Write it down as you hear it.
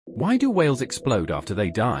Why do whales explode after they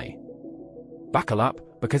die? Buckle up,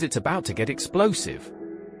 because it's about to get explosive.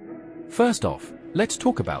 First off, let's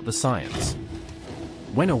talk about the science.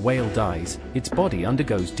 When a whale dies, its body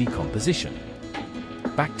undergoes decomposition.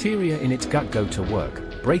 Bacteria in its gut go to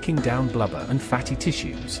work, breaking down blubber and fatty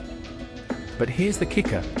tissues. But here's the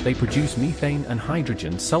kicker, they produce methane and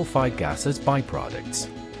hydrogen sulfide gas as byproducts.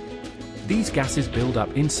 These gases build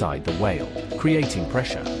up inside the whale, creating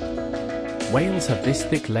pressure. Whales have this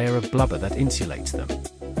thick layer of blubber that insulates them.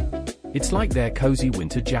 It's like their cozy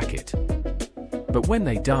winter jacket. But when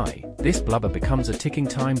they die, this blubber becomes a ticking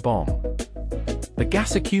time bomb. The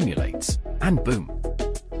gas accumulates, and boom!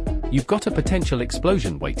 You've got a potential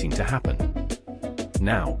explosion waiting to happen.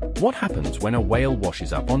 Now, what happens when a whale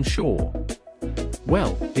washes up on shore?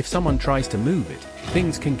 Well, if someone tries to move it,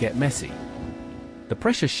 things can get messy. The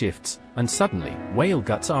pressure shifts, and suddenly, whale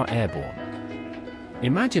guts are airborne.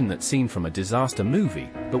 Imagine that scene from a disaster movie,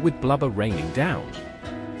 but with blubber raining down.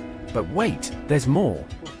 But wait, there's more.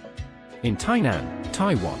 In Tainan,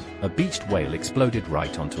 Taiwan, a beached whale exploded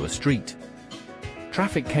right onto a street.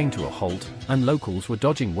 Traffic came to a halt, and locals were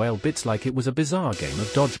dodging whale bits like it was a bizarre game of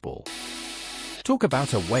dodgeball. Talk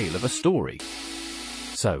about a whale of a story.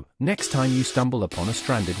 So, next time you stumble upon a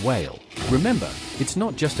stranded whale, remember, it's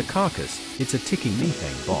not just a carcass, it's a ticking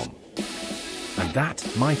methane bomb. And that,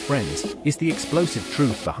 my friends, is the explosive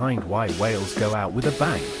truth behind why whales go out with a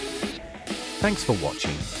bang. Thanks for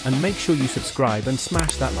watching, and make sure you subscribe and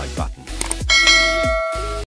smash that like button.